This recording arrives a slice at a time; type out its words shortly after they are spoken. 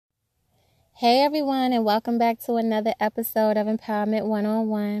Hey everyone, and welcome back to another episode of Empowerment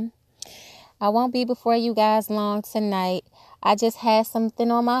One-on-One. I won't be before you guys long tonight. I just had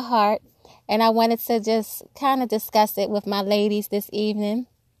something on my heart, and I wanted to just kind of discuss it with my ladies this evening.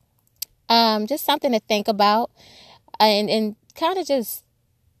 Just something to think about, and kind of just,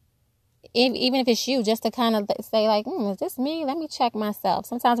 even if it's you, just to kind of say like, is this me? Let me check myself.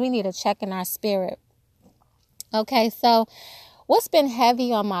 Sometimes we need a check in our spirit. Okay, so what's been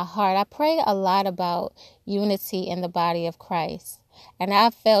heavy on my heart? I pray a lot about unity in the body of Christ. And I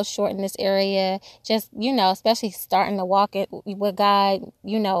fell short in this area, just, especially starting to walk it with God,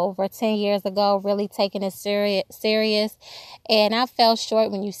 over 10 years ago, really taking it serious. And I fell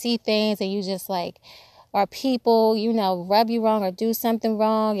short when you see things and you just like, or people, rub you wrong or do something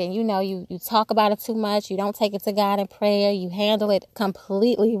wrong. And, you talk about it too much. You don't take it to God in prayer. You handle it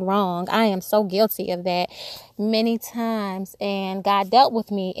completely wrong. I am so guilty of that many times. And God dealt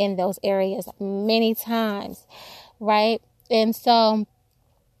with me in those areas many times. Right. And so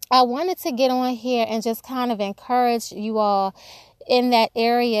I wanted to get on here and just kind of encourage you all in that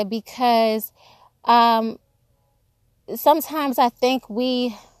area because sometimes I think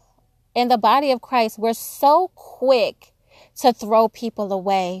in the body of Christ, we're so quick to throw people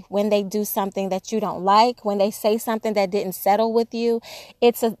away when they do something that you don't like, when they say something that didn't settle with you.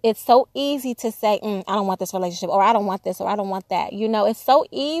 It's so easy to say, I don't want this relationship, or I don't want this, or I don't want that. It's so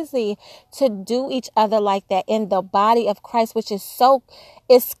easy to do each other like that in the body of Christ, which is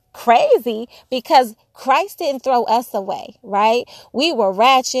it's crazy because Christ didn't throw us away, right? We were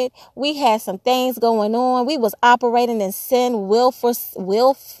ratchet. We had some things going on. We was operating in sin, willful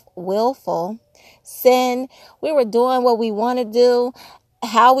sin. We were doing what we want to do,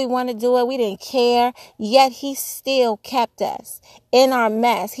 how we want to do it. We didn't care. Yet he still kept us in our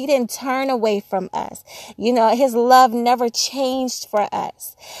mess. He didn't turn away from us. His love never changed for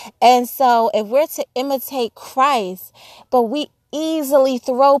us. And so if we're to imitate Christ, but we easily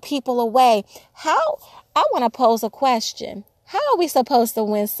throw people away, I want to pose a question. How are we supposed to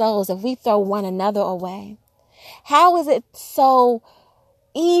win souls if we throw one another away? How is it so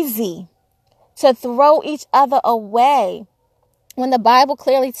easy to throw each other away when the Bible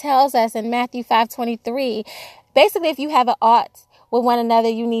clearly tells us in Matthew 5:23, basically if you have an ought with one another,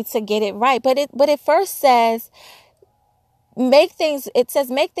 you need to get it right. But it first says, make things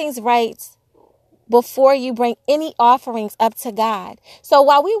right before you bring any offerings up to God. So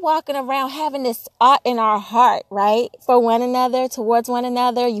while we walking around having this ought in our heart, right, for one another, towards one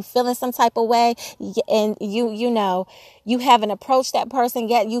another, you feeling some type of way, and you haven't approached that person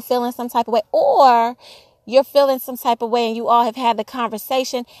yet, you feeling some type of way, or you're feeling some type of way and you all have had the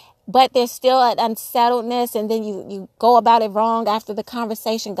conversation, but there's still an unsettledness, and then you go about it wrong after the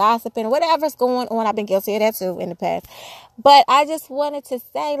conversation, gossiping, whatever's going on. I've been guilty of that too in the past. But I just wanted to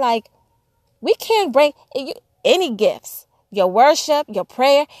say, like, we can't bring any gifts, your worship, your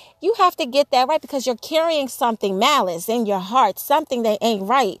prayer. You have to get that right because you're carrying something, malice in your heart, something that ain't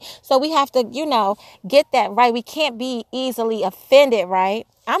right. So we have to, get that right. We can't be easily offended, right?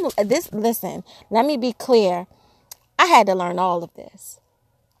 Listen, let me be clear. I had to learn all of this.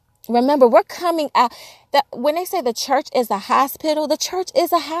 Remember, we're coming out. When they say the church is a hospital, the church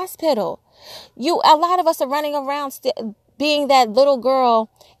is a hospital. A lot of us are running around being that little girl,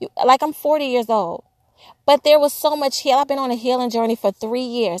 like I'm 40 years old, but there was so much healing. I've been on a healing journey for 3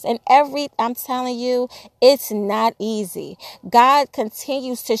 years, and I'm telling you, it's not easy. God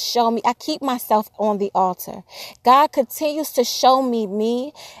continues to show me. I keep myself on the altar. God continues to show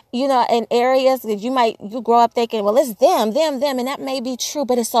me, in areas that you grow up thinking, well, it's them, and that may be true,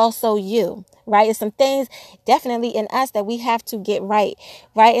 but it's also you. Right? It's some things definitely in us that we have to get right.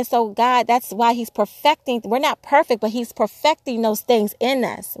 Right? And so God, that's why he's perfecting. We're not perfect, but he's perfecting those things in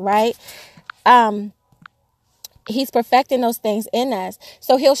us. Right? He's perfecting those things in us.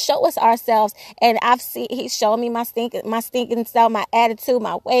 So he'll show us ourselves. And he's shown me my stinking self, my attitude,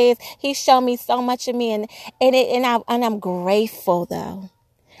 my ways. He's shown me so much of me. And I'm grateful though.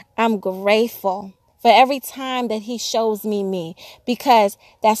 I'm grateful for every time that he shows me, because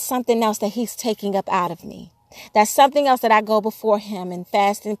that's something else that he's taking up out of me. That's something else that I go before him and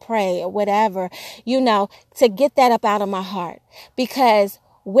fast and pray or whatever, to get that up out of my heart. Because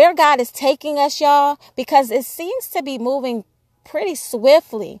where God is taking us, y'all, because it seems to be moving pretty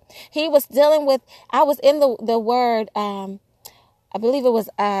swiftly. He was dealing with, I was in the word, I believe it was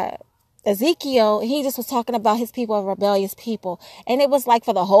Ezekiel. He just was talking about his people, a rebellious people. And it was like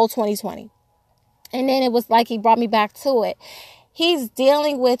for the whole 2020. And then it was like he brought me back to it. He's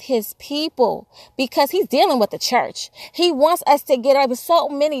dealing with his people because he's dealing with the church. He wants us to get up. So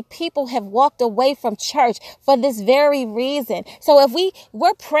many people have walked away from church for this very reason. So if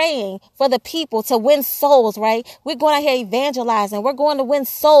we're praying for the people to win souls, right? We're going out here evangelizing. We're going to win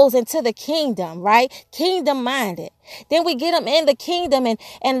souls into the kingdom, right? Kingdom minded. Then we get them in the kingdom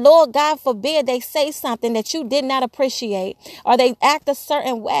and Lord God forbid they say something that you did not appreciate or they act a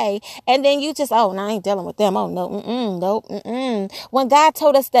certain way. And then you just, oh, no, I ain't dealing with them. Oh, no, nope. When God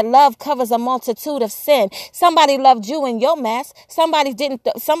told us that love covers a multitude of sin, somebody loved you in your mess.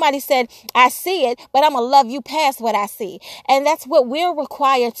 Somebody said, I see it, but I'm going to love you past what I see. And that's what we're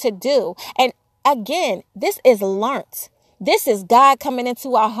required to do. And again, this is learnt. This is God coming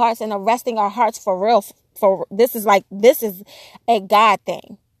into our hearts and arresting our hearts for real. This is a God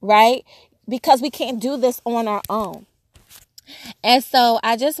thing, right? Because we can't do this on our own. And so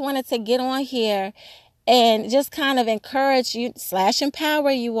I just wanted to get on here and just kind of encourage you /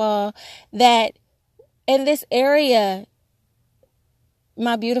 empower you all that in this area,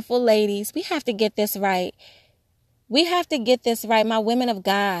 my beautiful ladies, we have to get this right. We have to get this right, my women of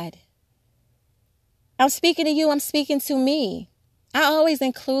God. I'm speaking to you. I'm speaking to me. I always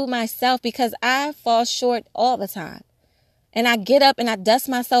include myself because I fall short all the time. And I get up and I dust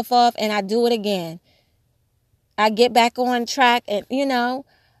myself off and I do it again. I get back on track and,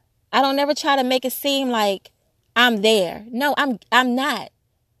 I don't ever try to make it seem like I'm there. No, I'm not.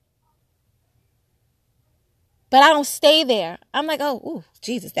 But I don't stay there. I'm like, oh,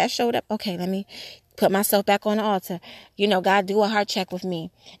 Jesus, that showed up. Okay, let me put myself back on the altar. God, do a heart check with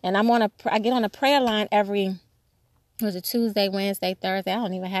me. And I get on a prayer line every Tuesday, Wednesday, Thursday. I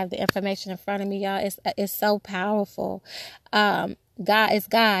don't even have the information in front of me, y'all. It's so powerful. God is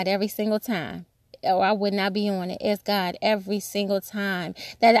God every single time. Or I would not be on it. It's God every single time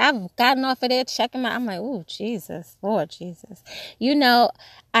that I've gotten off of there checking I'm like, oh, Jesus, Lord Jesus.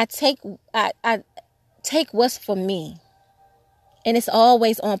 I take what's for me. And it's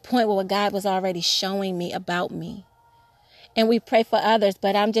always on point with what God was already showing me about me. And we pray for others.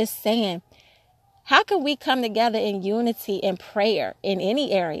 But I'm just saying, how can we come together in unity and prayer in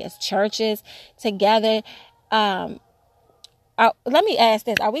any areas, churches, together? Let me ask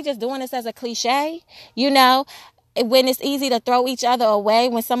this. Are we just doing this as a cliche? When it's easy to throw each other away,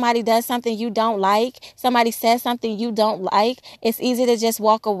 when somebody does something you don't like, somebody says something you don't like, it's easy to just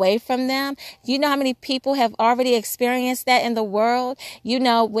walk away from them. You know how many people have already experienced that in the world?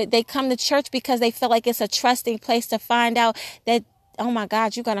 They come to church because they feel like it's a trusting place to find out that, oh my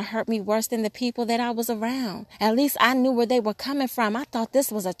God, you're going to hurt me worse than the people that I was around. At least I knew where they were coming from. I thought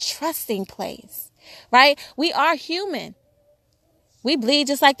this was a trusting place, right? We are human. We bleed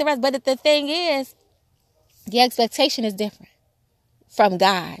just like the rest. But the thing is, the expectation is different from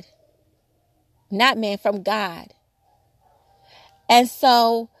God. Not man, from God. And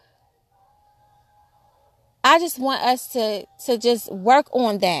so I just want us to just work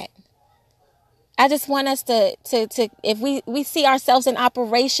on that. I just want us to if we see ourselves in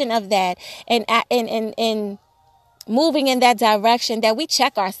operation of that and moving in that direction, that we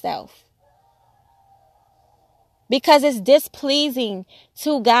check ourselves. Because it's displeasing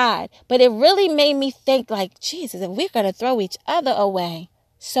to God. But it really made me think like, Jesus, if we're going to throw each other away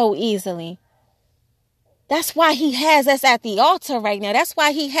so easily, that's why he has us at the altar right now. That's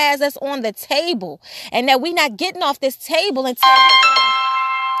why he has us on the table. And that we're not getting off this table until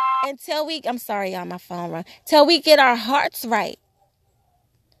we, I'm sorry, y'all, my phone run. Till we get our hearts right.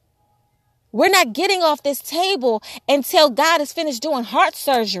 We're not getting off this table until God is finished doing heart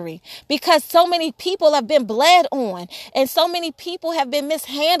surgery, because so many people have been bled on and so many people have been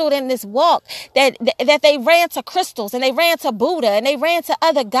mishandled in this walk that they ran to crystals and they ran to Buddha and they ran to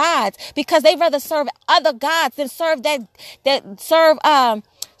other gods because they rather serve other gods than serve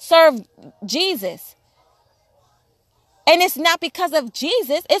Jesus. And it's not because of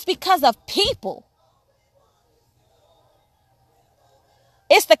Jesus, it's because of people.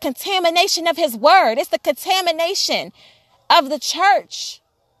 It's the contamination of his word. It's the contamination of the church.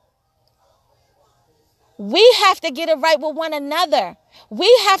 We have to get it right with one another.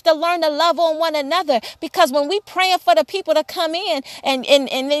 We have to learn to love on one another, because when we praying for the people to come in and then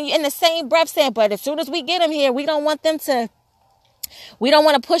in the same breath saying, but as soon as we get them here, we don't want to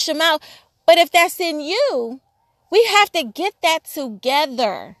push them out. But if that's in you, we have to get that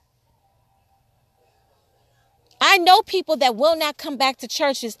together. I know people that will not come back to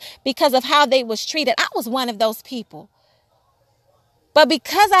churches because of how they was treated. I was one of those people. But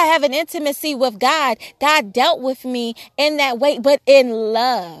because I have an intimacy with God, God dealt with me in that way, but in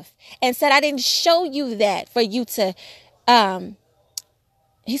love, and said, I didn't show you that for you to,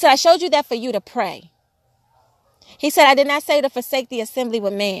 he said, I showed you that for you to pray. He said, I did not say to forsake the assembly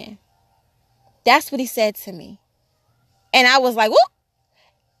with man. That's what he said to me. And I was like, whoop.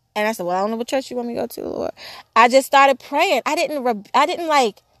 And I said, well, I don't know what church you want me to go to, Lord. I just started praying. I didn't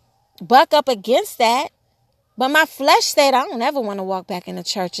like buck up against that. But my flesh said, I don't ever want to walk back in the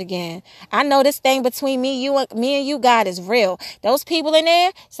church again. I know this thing between me and you, God, is real. Those people in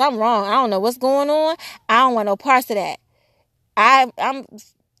there, something wrong. I don't know what's going on. I don't want no parts of that. I'm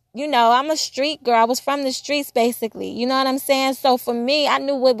a street girl. I was from the streets, basically. You know what I'm saying? So for me, I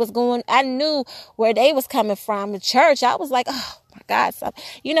knew I knew where they was coming from. The church, I was like, oh my God. So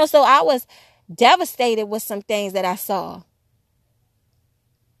I was devastated with some things that I saw.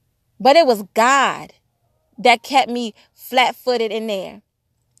 But it was God that kept me flat-footed in there,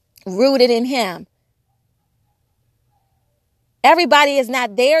 rooted in him. Everybody is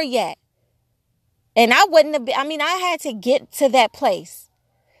not there yet. And I had to get to that place.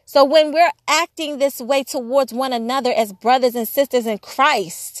 So when we're acting this way towards one another as brothers and sisters in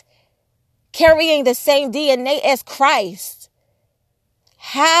Christ, carrying the same DNA as Christ,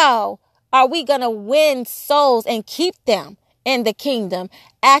 how are we going to win souls and keep them in the kingdom,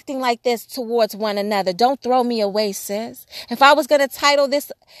 acting like this towards one another? Don't throw me away, sis. If I was going to title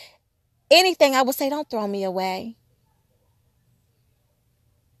this anything, I would say, don't throw me away.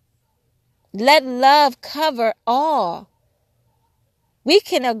 Let love cover all. We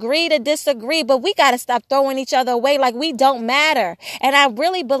can agree to disagree, but we got to stop throwing each other away like we don't matter. And I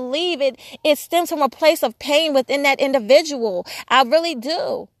really believe it stems from a place of pain within that individual. I really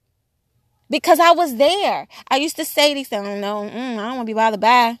do. Because I was there. I used to say these things, I don't want to be bothered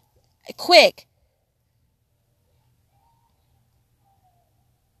by. Quick.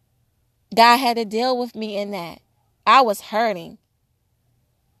 God had to deal with me in that. I was hurting.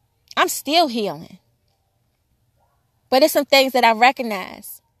 I'm still healing. But it's some things that I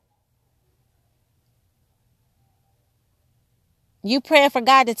recognize. You praying for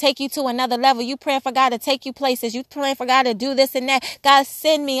God to take you to another level. You praying for God to take you places. You praying for God to do this and that. God,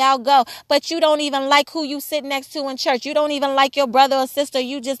 send me, I'll go. But you don't even like who you sit next to in church. You don't even like your brother or sister.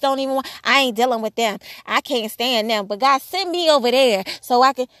 You just don't even want. I ain't dealing with them. I can't stand them. But God, send me over there so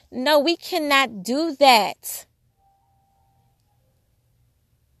I can. No, we cannot do that.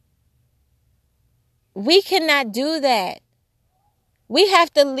 We cannot do that. We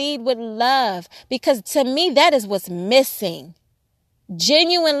have to lead with love, because to me, that is what's missing.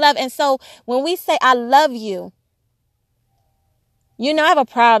 Genuine love. And so when we say, I love you, I have a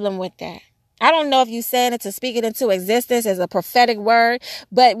problem with that. I don't know if you said it to speak it into existence as a prophetic word,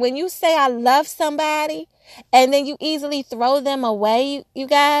 but when you say I love somebody and then you easily throw them away, you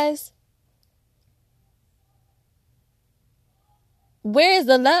guys, where is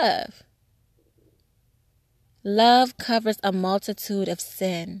the love? Love covers a multitude of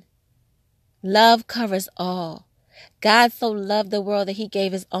sin. Love covers all. God so loved the world that he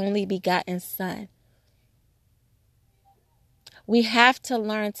gave his only begotten son. We have to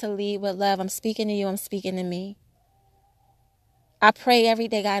learn to lead with love. I'm speaking to you. I'm speaking to me. I pray every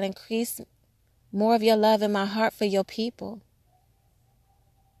day, God, increase more of your love in my heart for your people.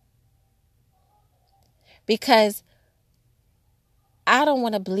 Because I don't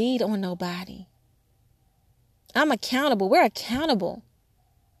want to bleed on nobody. I'm accountable. We're accountable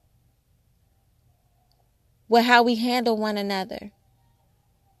with how we handle one another.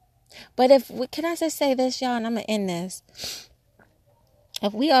 But can I just say this, y'all, and I'm going to end this.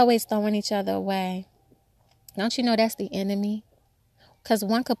 If we always throwing each other away, don't you know that's the enemy? Because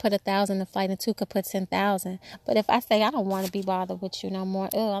one could put 1,000 to fight and two could put 10,000. But if I say I don't want to be bothered with you no more,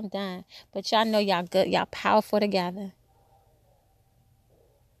 I'm done. But y'all know y'all good, y'all powerful together.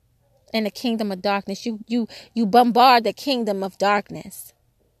 In the kingdom of darkness, you bombard the kingdom of darkness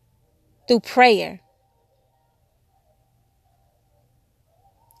through prayer.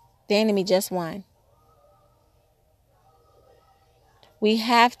 The enemy just won. We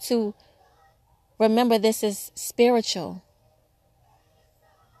have to remember this is spiritual.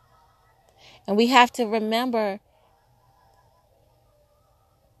 And we have to remember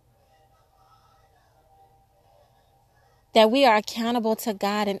that we are accountable to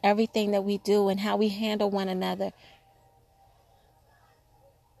God in everything that we do and how we handle one another.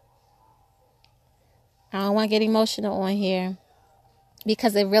 I don't want to get emotional on here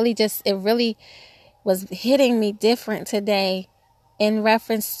because it really was hitting me different today in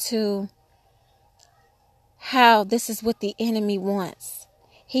reference to how this is what the enemy wants.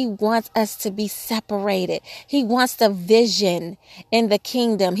 He wants us to be separated. He wants division in the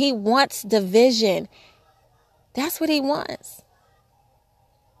kingdom. He wants division. That's what he wants.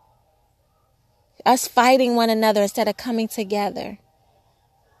 Us fighting one another instead of coming together.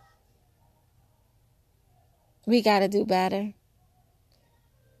 We got to do better.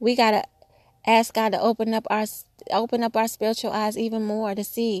 We got to ask God to open up our spiritual eyes even more to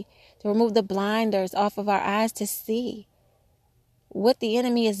see, to remove the blinders off of our eyes to see what the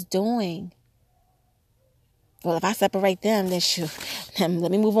enemy is doing. Well, if I separate them, then shoot,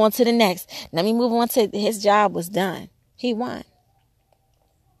 let me move on to the next. Let me move on to his job was done. He won.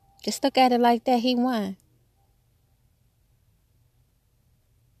 Just look at it like that. He won.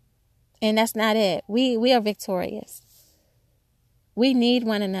 And that's not it. We are victorious. We need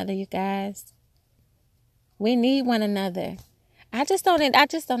one another, you guys. We need one another. I just don't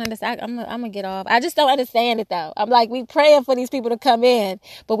understand. I'm gonna get off. I just don't understand it though. I'm like, we praying for these people to come in,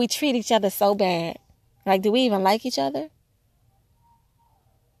 but we treat each other so bad. Like, do we even like each other?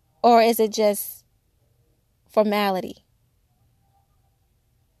 Or is it just formality?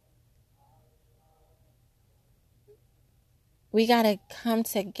 We gotta come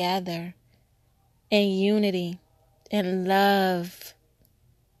together in unity and love.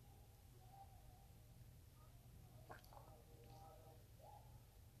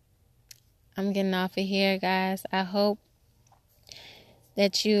 I'm getting off of here, guys. I hope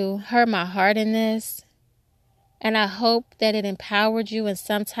that you heard my heart in this. And I hope that it empowered you in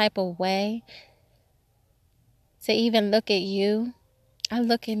some type of way to even look at you. I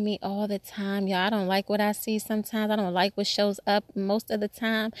look at me all the time, y'all. I don't like what I see sometimes. I don't like what shows up most of the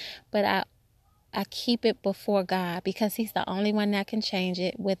time. But I keep it before God because he's the only one that can change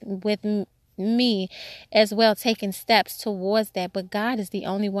it with me as well, taking steps towards that. But God is the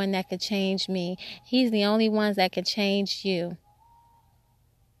only one that can change me. He's the only one that can change you.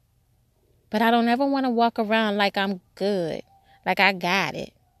 But I don't ever want to walk around like I'm good, like I got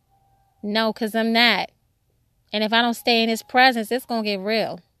it. No, because I'm not. And if I don't stay in his presence, it's going to get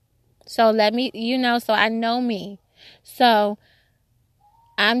real. So let me, so I know me. So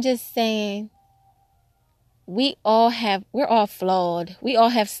I'm just saying, we're all flawed. We all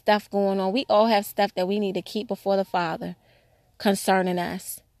have stuff going on. We all have stuff that we need to keep before the Father concerning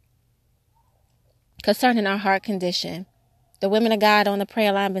us, concerning our heart condition. The women of God on the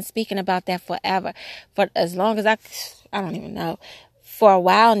prayer line have been speaking about that forever. For as long as I don't even know. For a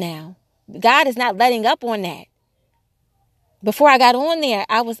while now. God is not letting up on that. Before I got on there,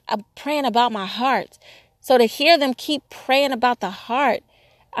 I'm praying about my heart. So to hear them keep praying about the heart,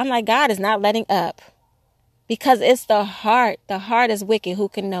 I'm like, God is not letting up. Because it's the heart. The heart is wicked. Who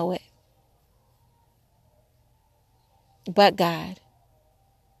can know it? But God.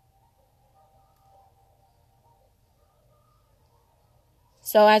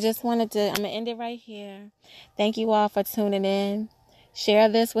 So I just I'm going to end it right here. Thank you all for tuning in. Share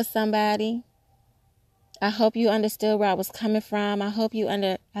this with somebody. I hope you understood where I was coming from. I hope you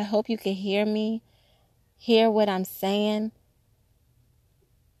could hear me, hear what I'm saying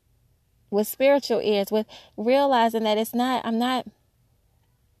with spiritual ears, with realizing that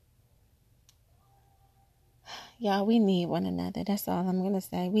y'all, we need one another. That's all I'm going to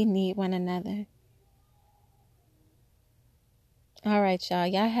say. We need one another. All right, y'all.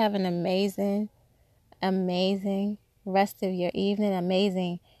 Y'all have an amazing, amazing rest of your evening,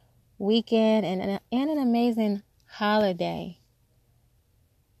 amazing weekend, and an amazing holiday.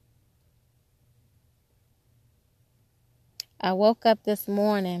 I woke up this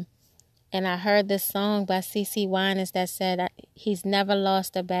morning and I heard this song by CeCe Winans that said, he's never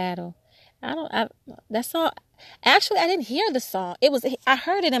lost a battle. That song, actually, I didn't hear the song. I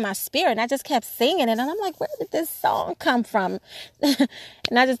heard it in my spirit and I just kept singing it. And I'm like, where did this song come from?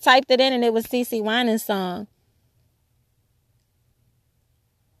 And I just typed it in and it was CeCe Winans' song.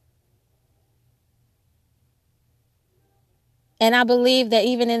 And I believe that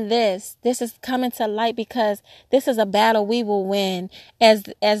even in this is coming to light because this is a battle we will win as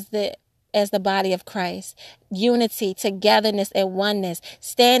the body of Christ. Unity, togetherness, and oneness.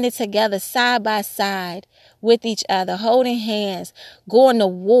 Standing together side by side with each other. Holding hands. Going to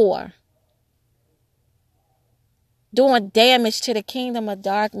war. Doing damage to the kingdom of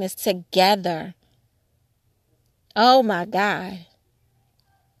darkness together. Oh my God.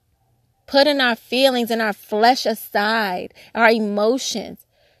 Putting our feelings and our flesh aside. Our emotions.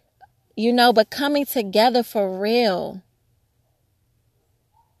 But coming together for real.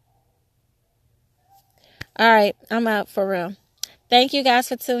 All right, I'm out for real. Thank you guys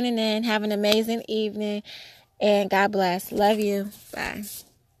for tuning in. Have an amazing evening. And God bless. Love you. Bye.